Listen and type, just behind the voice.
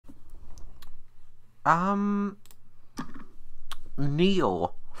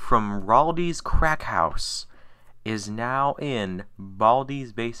Neil from Raldi's Crack House is now in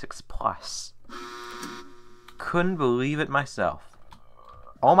Baldi's Basics Plus. Couldn't believe it myself.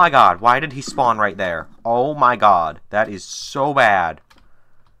 Oh my god, why did he spawn right there? Oh my god, that is so bad.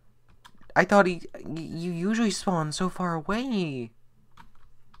 I thought you usually spawn so far away.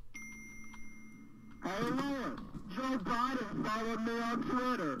 Hey Neil, Joe Biden followed me on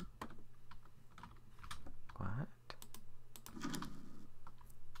Twitter. What?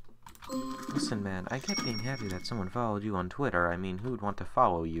 Listen, man, I get being happy that someone followed you on Twitter. I mean, who would want to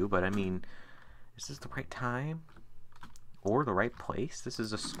follow you? But I mean, is this the right time? Or the right place? This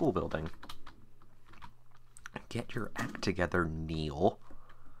is a school building. Get your act together, Neil.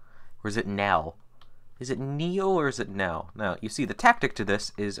 Or is it Nell? Is it Neil or is it Nell? Now, you see, the tactic to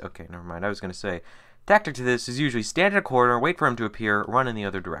this is... Okay, never mind. I was going to say... Tactic to this is usually stand in a corner, wait for him to appear, run in the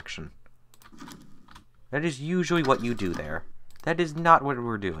other direction. That is usually what you do there. That is not what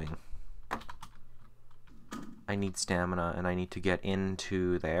we're doing. I need stamina, and I need to get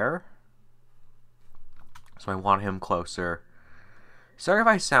into there. So I want him closer. Sorry if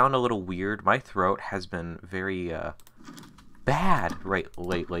I sound a little weird. My throat has been very, bad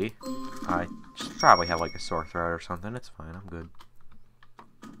lately. I just probably have, like, a sore throat or something. It's fine. I'm good.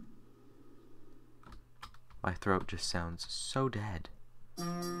 My throat just sounds so dead.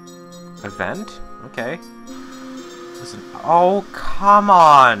 Event? Okay. Listen. Oh, come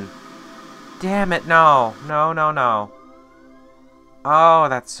on! Damn it, no. No, no, no. Oh,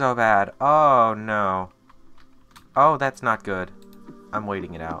 that's so bad. Oh, no. Oh, that's not good. I'm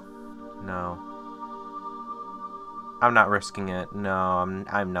waiting it out. No. I'm not risking it. No,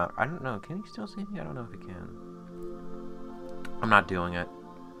 I'm not. I don't know. Can he still see me? I don't know if he can. I'm not doing it.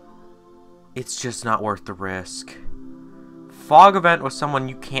 It's just not worth the risk. Fog event with someone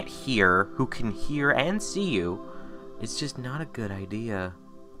you can't hear, who can hear and see you, is just not a good idea.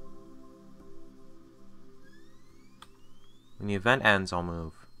 When the event ends, I'll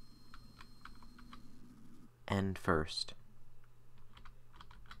move. End first.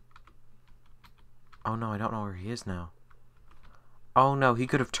 Oh no, I don't know where he is now. Oh no, he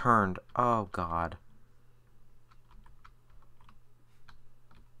could have turned. Oh god.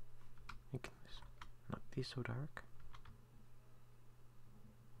 It can not be so dark.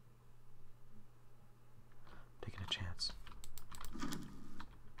 Taking a chance.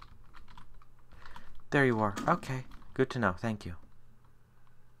 There you are. Okay. Good to know. Thank you.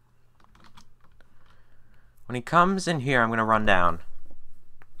 When he comes in here, I'm going to run down.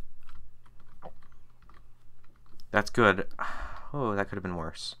 That's good. Oh, that could have been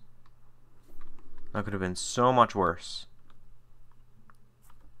worse. That could have been so much worse.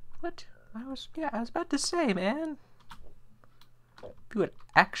 What? I was about to say, man. If you had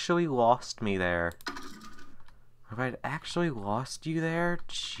actually lost me there. If I'd actually lost you there,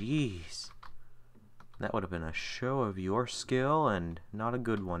 jeez. That would have been a show of your skill and not a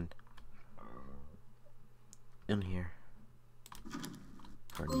good one. In here.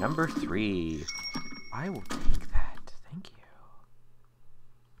 For number 3. I will take that. Thank you.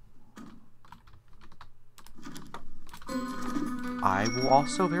 I will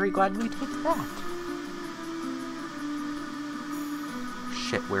also very gladly take that.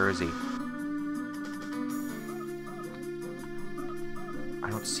 Shit, where is he? I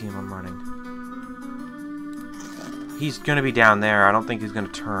don't see him, I'm running. He's gonna be down there. I don't think he's gonna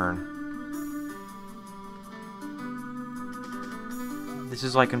turn. This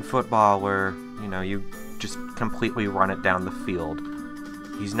is like in football where, you know, you just completely run it down the field.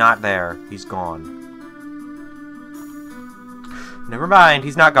 He's not there. He's gone. Never mind.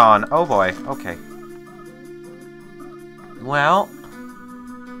 He's not gone. Oh boy. Okay. Well,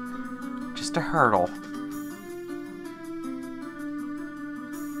 just a hurdle.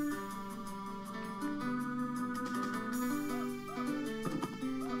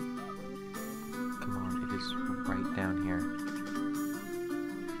 Come on, it is right down here.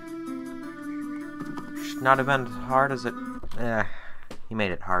 Should not have been as hard as it... he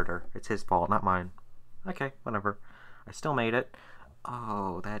made it harder. It's his fault, not mine. Okay, whatever. I still made it.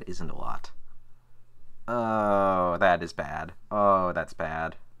 Oh, that isn't a lot. Oh, that is bad. Oh, that's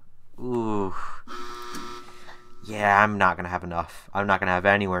bad. Ooh. Yeah, I'm not gonna have enough. I'm not gonna have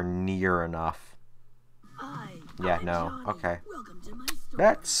anywhere near enough. Yeah, no. Okay.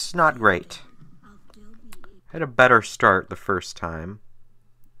 That's not great. Had a better start the first time.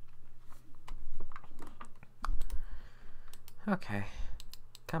 Okay.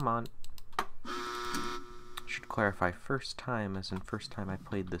 Come on. Should clarify, first time as in first time I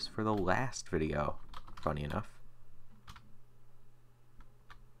played this for the last video. Funny enough.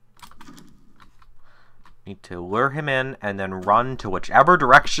 Need to lure him in and then run to whichever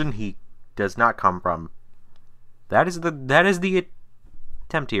direction he does not come from. That is the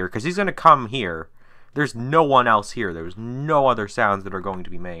attempt here, because he's going to come here. There's no one else here. There's no other sounds that are going to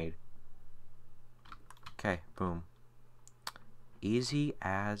be made. Okay, boom. Easy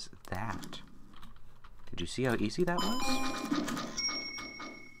as that. Did you see how easy that was?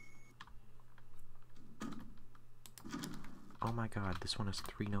 Oh my god, this one has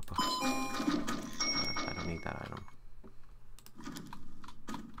 3 notebooks. I don't need that item.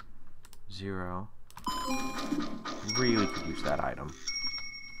 0. Really could use that item.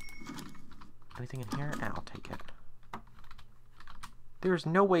 Anything in here? I'll take it. There's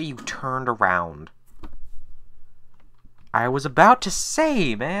no way you turned around. I was about to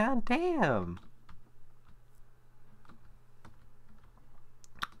say, man, damn.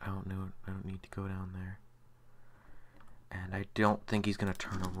 I don't know. I don't need to go down there. And I don't think he's gonna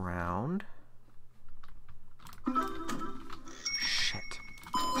turn around. Shit.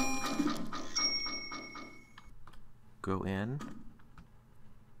 Go in.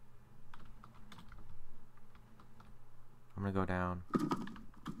 I'm gonna go down.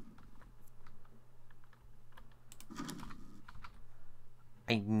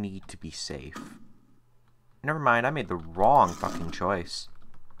 I need to be safe. Never mind, I made the wrong fucking choice.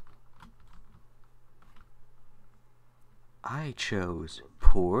 I chose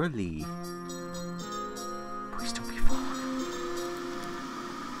poorly. Please don't be fog.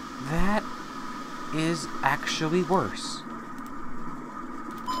 That is actually worse.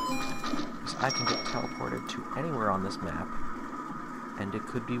 Because I can get teleported to anywhere on this map, and it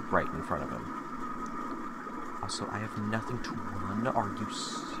could be right in front of him. Also, I have nothing to run. Are you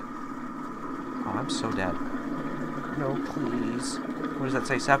Oh, I'm so dead. No, please. What does that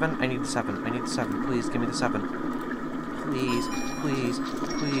say? 7? I need the 7. I need the 7. Please, give me the 7. Please, please,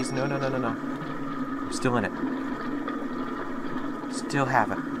 please. No, no, no, no, no. I'm still in it. Still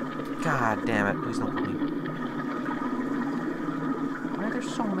have it. God damn it. Please don't leave me. Why are there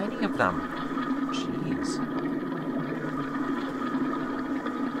so many of them? Jeez.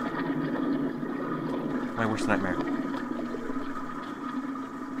 My worst nightmare.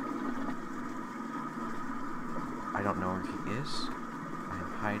 I don't know where he is. I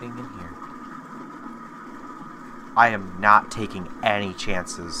am hiding in here. I am not taking any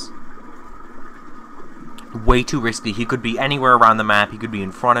chances. Way too risky. He could be anywhere around the map. He could be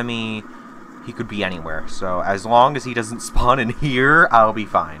in front of me. He could be anywhere. So as long as he doesn't spawn in here, I'll be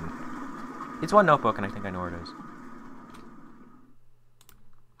fine. It's one notebook, and I think I know where it is.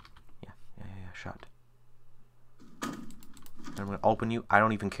 Yeah, shut. I'm gonna open you. I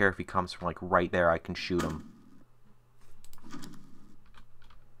don't even care if he comes from like right there. I can shoot him.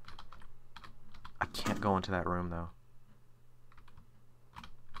 I can't go into that room though.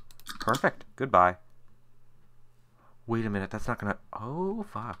 Perfect. Goodbye. Wait a minute. That's not gonna. Oh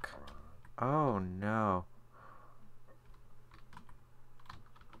fuck. Oh no.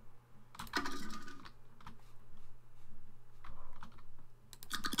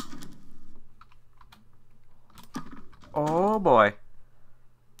 Oh boy.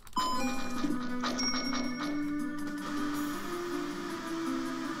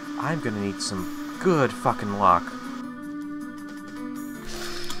 I'm gonna need some good fucking luck.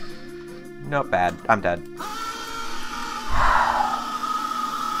 Nope, bad. I'm dead.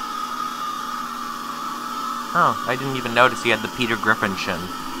 Oh, I didn't even notice he had the Peter Griffin chin.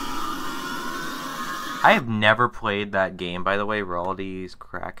 I have never played that game, by the way, Baldi's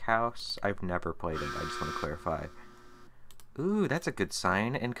Crack House. I've never played it. I just want to clarify. Ooh, that's a good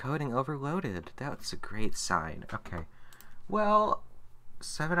sign. Encoding overloaded. That's a great sign. Okay. Well,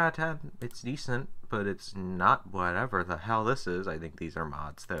 7 out of 10. It's decent, but it's not whatever the hell this is. I think these are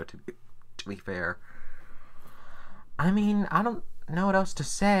mods, though, to be fair. I mean, I don't know what else to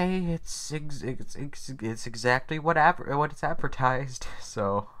say. It's exactly what it's advertised.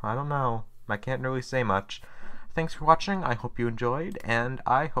 So, I don't know. I can't really say much. Thanks for watching. I hope you enjoyed, and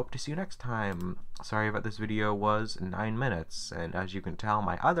I hope to see you next time. Sorry about this video was 9 minutes, and as you can tell,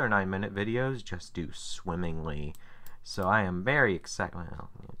 my other 9-minute videos just do swimmingly. So I am very excited.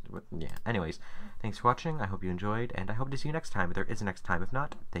 Well, yeah. Anyways, thanks for watching. I hope you enjoyed, and I hope to see you next time. If there is a next time. If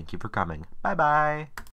not, thank you for coming. Bye-bye.